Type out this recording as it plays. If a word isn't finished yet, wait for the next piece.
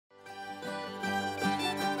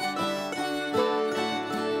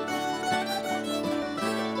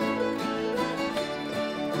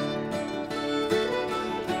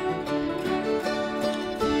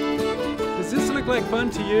like fun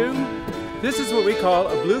to you? This is what we call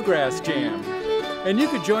a bluegrass jam. And you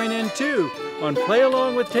could join in too on Play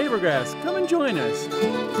Along with Taborgrass. Come and join us.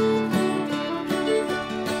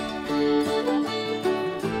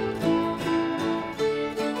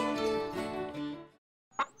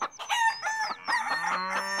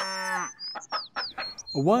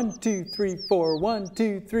 One, two, three, four, 1,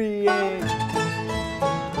 2, 3, 8.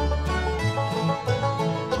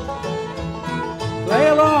 Play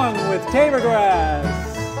along with Taborgrass.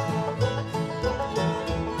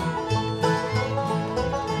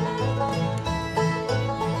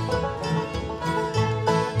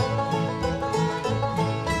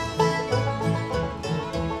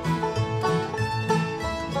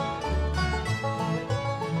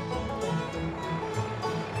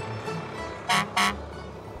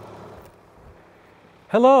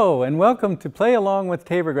 Hello and welcome to Play Along with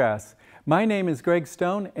Taborgrass. My name is Greg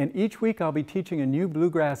Stone, and each week I'll be teaching a new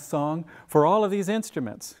bluegrass song for all of these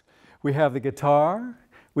instruments. We have the guitar,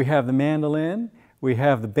 we have the mandolin, we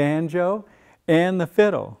have the banjo, and the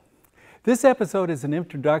fiddle. This episode is an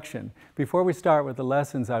introduction. Before we start with the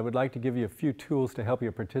lessons, I would like to give you a few tools to help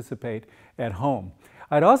you participate at home.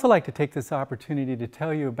 I'd also like to take this opportunity to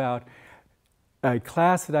tell you about a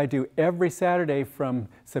class that I do every Saturday from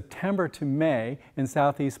September to May in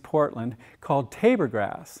Southeast Portland called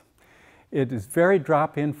Taborgrass. It is very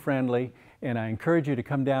drop-in friendly, and I encourage you to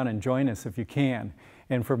come down and join us if you can.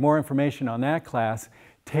 And for more information on that class,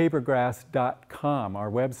 taborgrass.com, our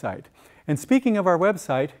website. And speaking of our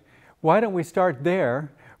website, why don't we start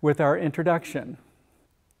there with our introduction?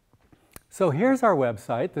 So here's our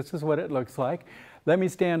website. This is what it looks like. Let me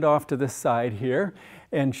stand off to this side here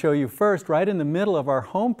and show you first, right in the middle of our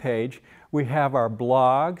home page, we have our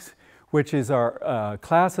blogs, which is our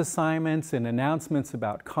class assignments and announcements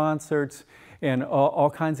about concerts and all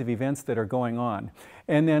kinds of events that are going on.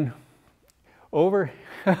 And then over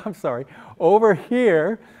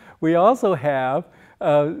here, we also have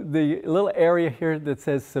the little area here that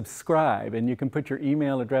says subscribe, and you can put your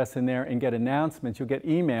email address in there and get announcements. You'll get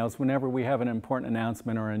emails whenever we have an important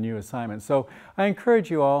announcement or a new assignment. So I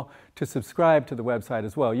encourage you all to subscribe to the website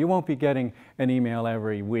as well. You won't be getting an email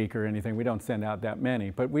every week or anything. We don't send out that many,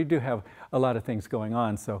 but we do have a lot of things going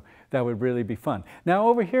on, so that would really be fun. Now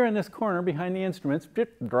over here in this corner behind the instruments,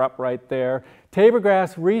 drop right there,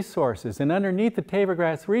 Taborgrass Resources. And underneath the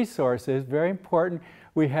Taborgrass Resources, very important,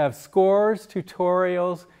 we have scores,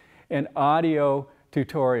 tutorials, and audio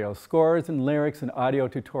tutorials. Scores and lyrics and audio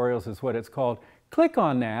tutorials is what it's called. Click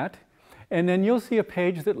on that, and then you'll see a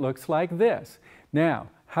page that looks like this. Now,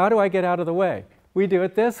 how do I get out of the way? We do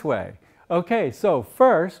it this way. Okay, so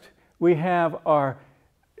first we have our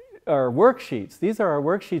worksheets. These are our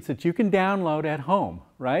worksheets that you can download at home,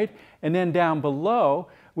 right? And then down below,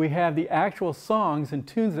 we have the actual songs and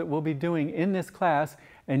tunes that we'll be doing in this class,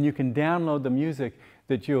 and you can download the music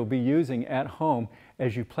that you'll be using at home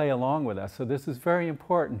as you play along with us. So this is very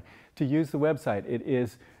important to use the website. It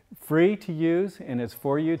is free to use and it's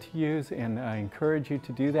for you to use, and I encourage you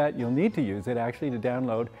to do that. You'll need to use it actually to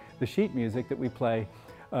download the sheet music that we play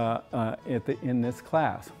in this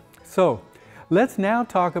class. So let's now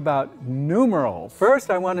talk about numerals. First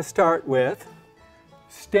I want to start with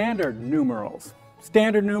standard numerals.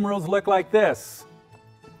 Standard numerals look like this.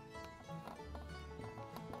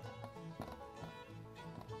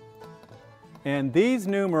 And these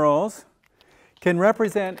numerals can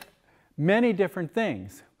represent many different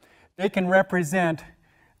things. They can represent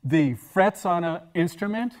the frets on an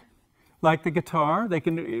instrument, like the guitar. They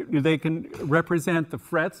can represent the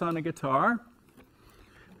frets on a guitar.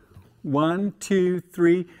 1, 2,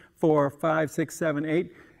 3, 4, 5, 6, 7,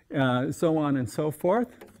 8, so on and so forth.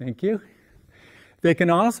 Thank you. They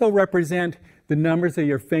can also represent the numbers of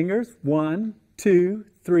your fingers. 1, 2,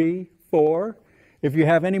 3, 4. If you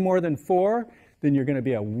have any more than 4, then you're going to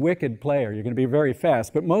be a wicked player. You're going to be very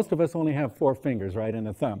fast. But most of us only have 4 fingers, right, and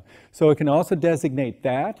a thumb. So it can also designate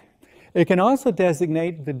that. It can also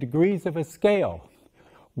designate the degrees of a scale.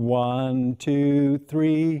 1, 2,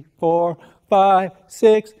 3, 4, 5,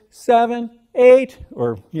 6, 7, 8.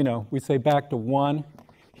 Or, you know, we say back to 1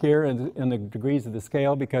 here in the degrees of the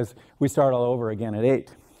scale because we start all over again at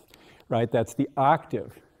 8, right? That's the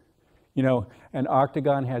octave. You know, an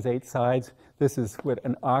octagon has 8 sides. This is what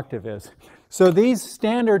an octave is. So these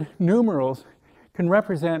standard numerals can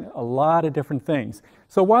represent a lot of different things.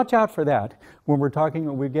 So watch out for that when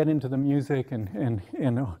we get into the music and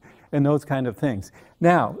those kind of things.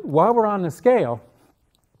 Now, while we're on the scale,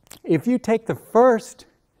 if you take the first,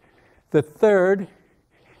 the third,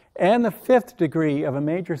 and the fifth degree of a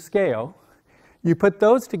major scale, you put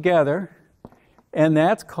those together, and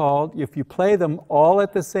that's called, if you play them all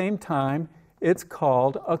at the same time, It's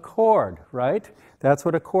called a chord, right? That's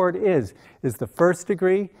what a chord is the first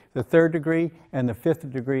degree, the third degree, and the fifth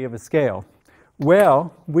degree of a scale.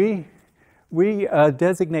 Well, we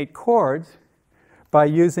designate chords by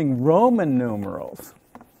using Roman numerals.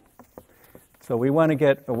 So we want to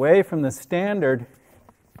get away from the standard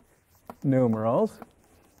numerals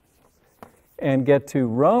and get to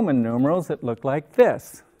Roman numerals that look like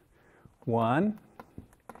this. 1,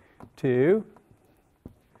 2,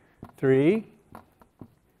 3,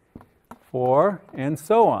 4, and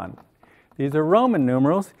so on. These are Roman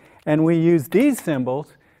numerals, and we use these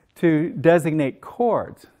symbols to designate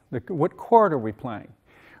chords. What chord are we playing?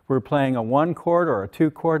 We're playing a 1 chord or a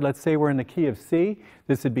 2 chord. Let's say we're in the key of C.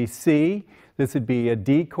 This would be C. This would be a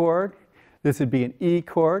D chord. This would be an E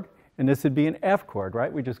chord. And this would be an F chord,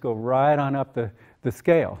 right? We just go right on up the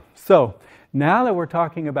scale. So now that we're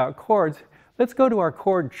talking about chords, let's go to our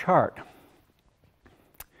chord chart.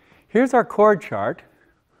 Here's our chord chart.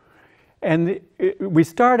 And we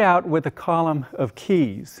start out with a column of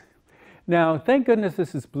keys. Now, thank goodness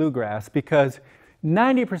this is bluegrass, because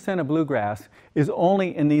 90% of bluegrass is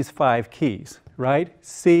only in these 5 keys, right?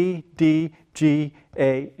 C, D, G,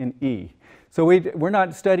 A, and E. So we're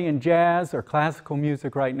not studying jazz or classical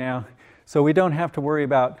music right now, so we don't have to worry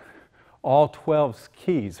about all 12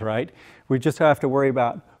 keys, right? We just have to worry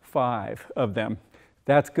about 5 of them.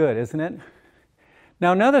 That's good, isn't it?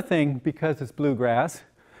 Now, another thing, because it's bluegrass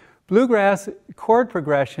chord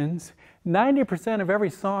progressions, 90% of every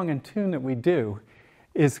song and tune that we do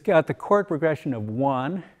is got the chord progression of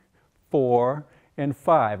 1, 4, and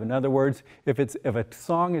 5. In other words, if a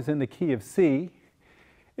song is in the key of C,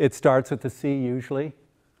 it starts with the C usually.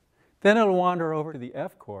 Then it'll wander over to the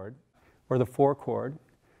F chord, or the 4 chord.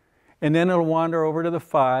 And then it'll wander over to the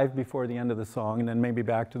 5 before the end of the song, and then maybe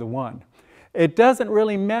back to the 1. It doesn't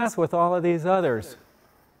really mess with all of these others,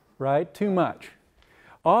 right? Too much.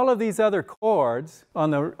 All of these other chords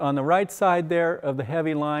on the right side there of the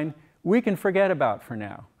heavy line, we can forget about for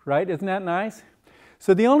now, right? Isn't that nice?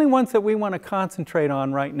 So the only ones that we want to concentrate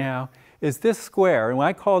on right now is this square, and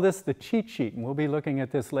I call this the cheat sheet, and we'll be looking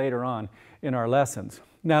at this later on in our lessons.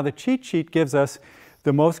 Now, the cheat sheet gives us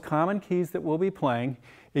the most common keys that we'll be playing.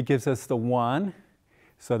 It gives us the 1,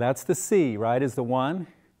 so that's the C, right, is the 1.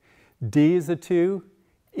 D is the 2,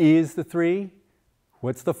 E is the 3.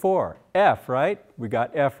 What's the 4? F, right? We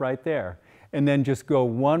got F right there. And then just go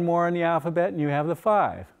one more in the alphabet and you have the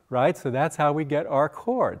 5, right? So that's how we get our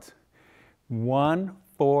chords. 1,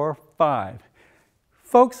 4, 5.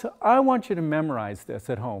 Folks, I want you to memorize this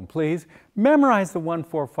at home, please. Memorize the 1,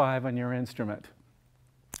 4, 5 on your instrument.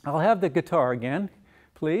 I'll have the guitar again,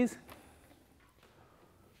 please.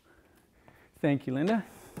 Thank you, Linda.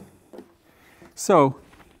 So,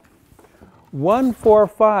 1, 4,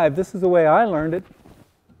 5, this is the way I learned it.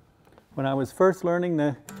 When I was first learning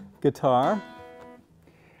the guitar,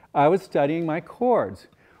 I was studying my chords.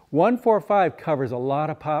 1, 4, 5 covers a lot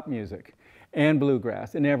of pop music and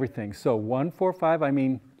bluegrass and everything. So 1, 4, 5, I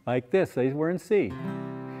mean like this. We're in C.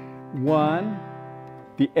 1,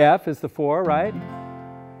 the F is the 4, right?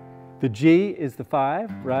 The G is the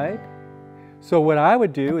 5, right? So what I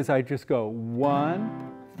would do is I just go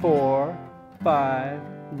 1, 4, 5,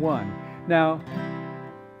 1. Now,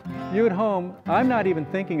 you at home, I'm not even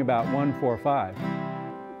thinking about 1, 4, 5.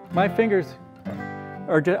 My fingers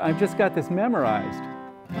I've just got this memorized.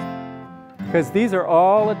 Because these are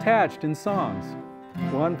all attached in songs.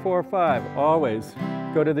 1, 4, 5, always.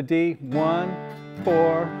 Go to the D, 1,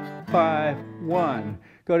 4, 5, 1.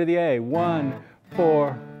 Go to the A, 1,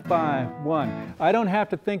 4, 5, 1. I don't have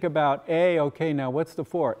to think about A, okay, now what's the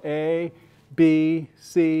 4? A, B,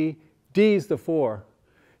 C, D's the 4.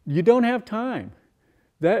 You don't have time.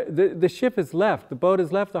 The ship has left, the boat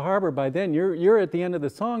has left the harbor by then. You're at the end of the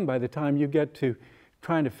song by the time you get to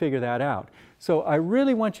trying to figure that out. So I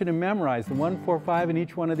really want you to memorize the 1, 4, 5 in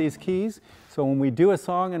each one of these keys. So when we do a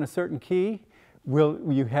song in a certain key,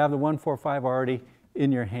 you have the 1, 4, 5 already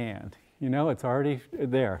in your hand. You know, it's already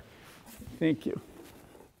there. Thank you.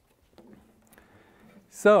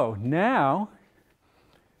 So now,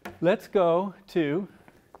 let's go to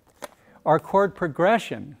our chord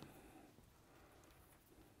progression.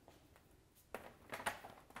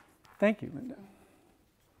 Thank you, Linda.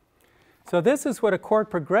 So this is what a chord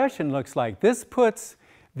progression looks like. This puts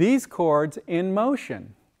these chords in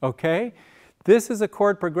motion, okay? This is a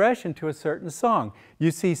chord progression to a certain song. You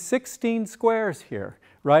see 16 squares here,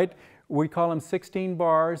 right? We call them 16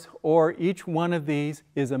 bars, or each one of these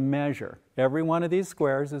is a measure. Every one of these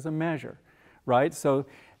squares is a measure, right? So,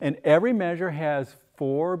 and every measure has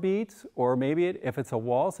 4 beats, or maybe if it's a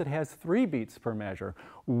waltz, it has 3 beats per measure.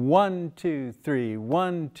 1, 2, 3,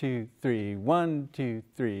 1, 2, 3, 1, 2,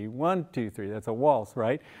 3, 1, 2, 3. That's a waltz,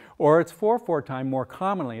 right? Or it's 4/4 time. More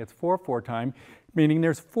commonly, it's 4/4 time, meaning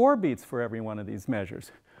there's 4 beats for every one of these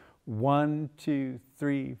measures. 1, 2,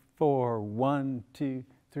 3, 4, 1, 2,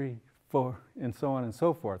 3, 4, and so on and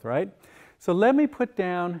so forth, right? So let me put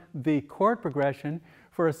down the chord progression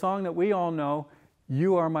for a song that we all know,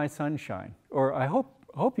 You Are My Sunshine. Or I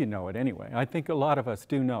hope you know it anyway. I think a lot of us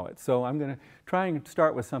do know it. So I'm going to try and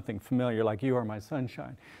start with something familiar like You Are My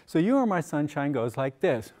Sunshine. So You Are My Sunshine goes like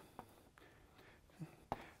this.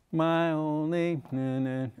 My only, na,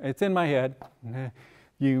 na, it's in my head.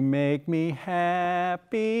 You make me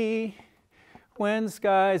happy when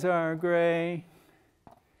skies are gray.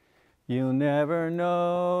 You'll never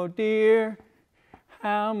know, dear,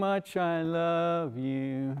 how much I love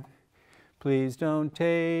you. Please don't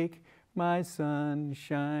take my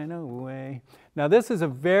sunshine away. Now this is a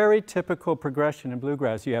very typical progression in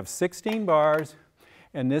bluegrass. You have 16 bars,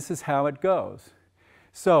 and this is how it goes.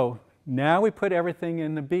 So now we put everything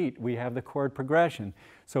in the beat. We have the chord progression.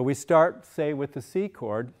 So we start, say, with the C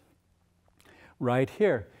chord right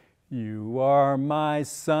here. You are my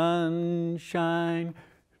sunshine.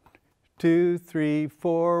 2, 3,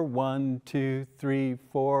 4, 1, 2, 3,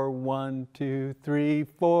 4, 1, 2, 3,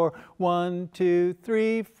 4, 1, 2,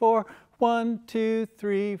 3, 4, 1, 2,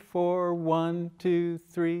 3, 4, 1, 2,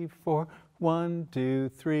 3, 4, 1, 2,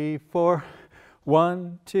 3, 4,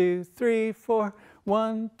 1, 2, 3, 4,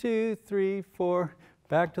 1, 2, 3, 4,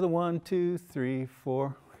 back to the 1, 2, 3,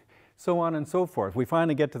 4, so on and so forth. We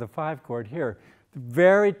finally get to the 5 chord here.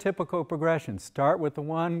 Very typical progression. Start with the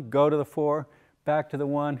 1, go to the 4, back to the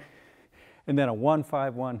 1, and then a 1,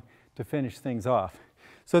 5, 1 to finish things off.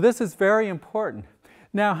 So this is very important.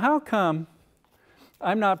 Now, how come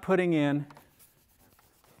I'm not putting in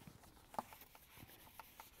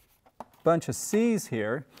a bunch of C's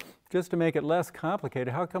here just to make it less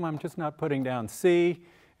complicated? How come I'm just not putting down C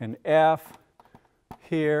and F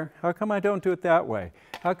here? How come I don't do it that way?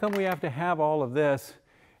 How come we have to have all of this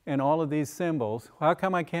and all of these symbols? How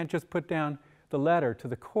come I can't just put down the letter to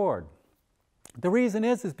the chord? The reason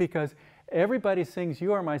is because everybody sings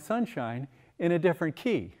You Are My Sunshine in a different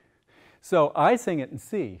key. So I sing it in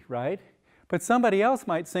C, right? But somebody else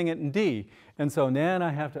might sing it in D. And so then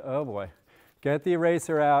I have to, oh boy, get the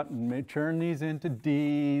eraser out and turn these into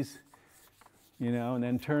Ds, you know, and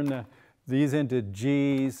then turn these into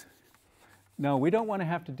Gs. No, we don't want to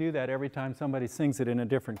have to do that every time somebody sings it in a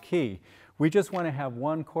different key. We just want to have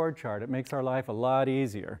one chord chart. It makes our life a lot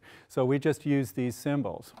easier. So we just use these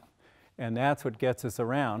symbols. And that's what gets us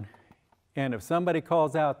around. And if somebody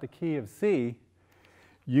calls out the key of C,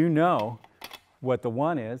 you know what the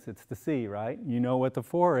 1 is, it's the C, right? You know what the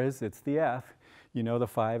 4 is, it's the F. You know the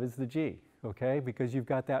 5 is the G, okay? Because you've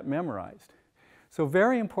got that memorized. So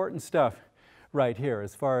very important stuff right here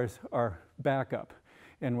as far as our backup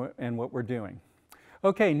and what we're doing.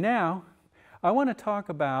 Okay, now I want to talk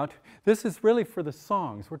about, this is really for the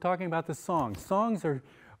songs. We're talking about the songs. Songs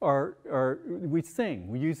we sing.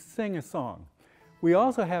 We sing a song. We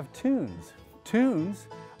also have tunes. Tunes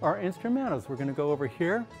are instrumentals. We're going to go over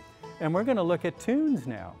here and we're going to look at tunes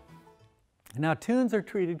now. Now tunes are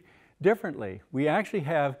treated differently. We actually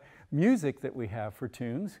have music that we have for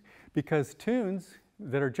tunes because tunes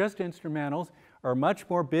that are just instrumentals are much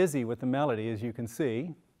more busy with the melody, as you can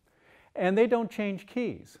see, and they don't change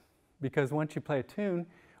keys because once you play a tune,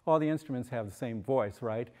 all the instruments have the same voice,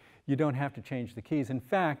 right? You don't have to change the keys. In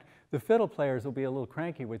fact, the fiddle players will be a little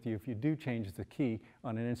cranky with you if you do change the key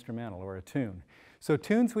on an instrumental or a tune. So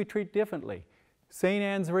tunes we treat differently. St.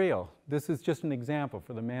 Anne's Reel, this is just an example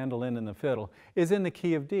for the mandolin and the fiddle, is in the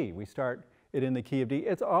key of D. We start it in the key of D.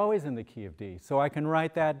 It's always in the key of D, so I can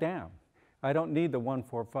write that down. I don't need the 1,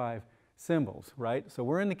 4, 5 symbols, right? So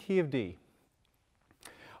we're in the key of D.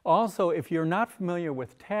 Also, if you're not familiar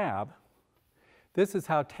with tab, this is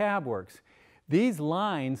how tab works. These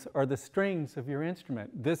lines are the strings of your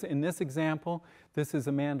instrument. In this example, this is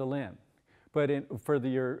a mandolin. But for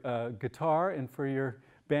your guitar and for your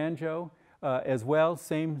banjo as well,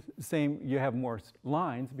 you have more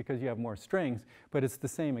lines because you have more strings, but it's the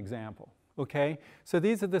same example, okay? So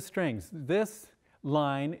these are the strings. This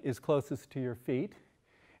line is closest to your feet,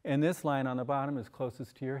 and this line on the bottom is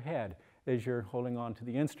closest to your head as you're holding on to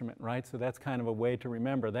the instrument, right? So that's kind of a way to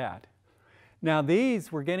remember that. Now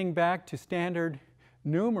we're getting back to standard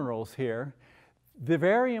numerals here. They're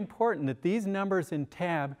very important that these numbers in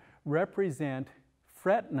tab represent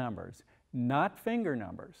fret numbers, not finger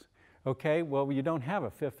numbers. Okay, well you don't have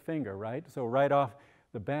a 5th finger, right? So right off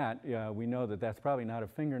the bat, we know that that's probably not a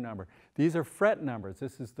finger number. These are fret numbers.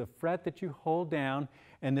 This is the fret that you hold down,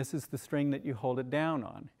 and this is the string that you hold it down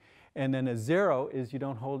on. And then a 0 is you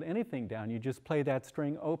don't hold anything down. You just play that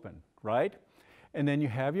string open, right? And then you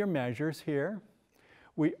have your measures here.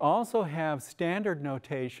 We also have standard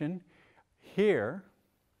notation here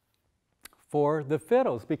for the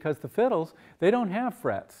fiddles, because the fiddles, they don't have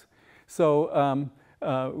frets. So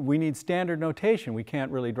we need standard notation. We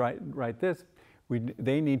can't really write this.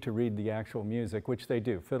 They need to read the actual music, which they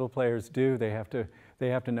do. Fiddle players do. They have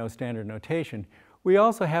to know standard notation. We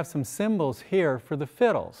also have some symbols here for the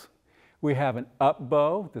fiddles. We have an up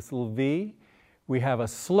bow, this little V. We have a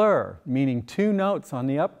slur, meaning 2 notes on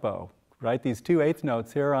the up bow, right? These 2 eighth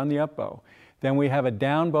notes here are on the up bow. Then we have a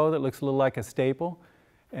down bow that looks a little like a staple,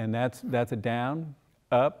 and that's a down,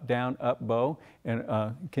 up, bow,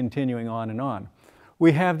 and continuing on and on.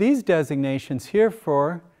 We have these designations here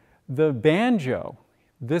for the banjo.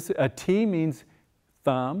 A T means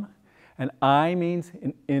thumb, an I means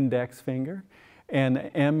an index finger, and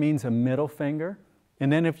an M means a middle finger.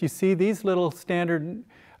 And then if you see these little standard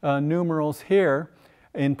numerals here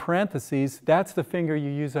in parentheses, that's the finger you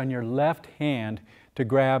use on your left hand to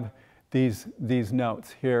grab these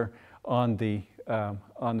notes here on the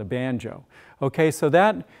banjo. Okay, so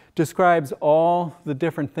that describes all the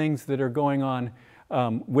different things that are going on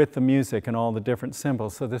with the music and all the different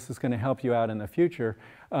symbols. So this is going to help you out in the future.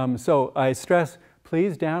 So I stress,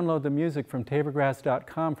 please download the music from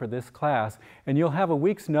taborgrass.com for this class, and you'll have a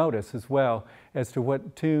week's notice as well as to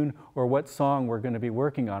what tune or what song we're going to be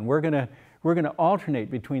working on. We're going to alternate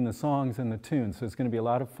between the songs and the tunes, so it's going to be a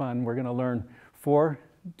lot of fun. We're going to learn 4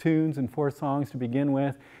 tunes and 4 songs to begin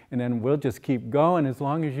with, and then we'll just keep going as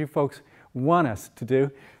long as you folks want us to do,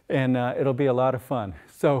 and it'll be a lot of fun.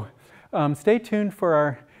 So stay tuned for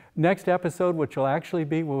our next episode, which will actually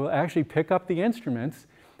be, we'll actually pick up the instruments,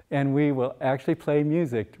 and we will actually play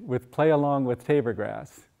music play along with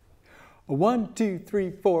Taborgrass. 1, 2,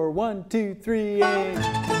 3, 4, 1, 2, 3, 8.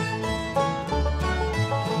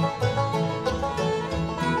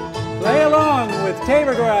 Play along with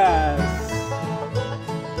Taborgrass.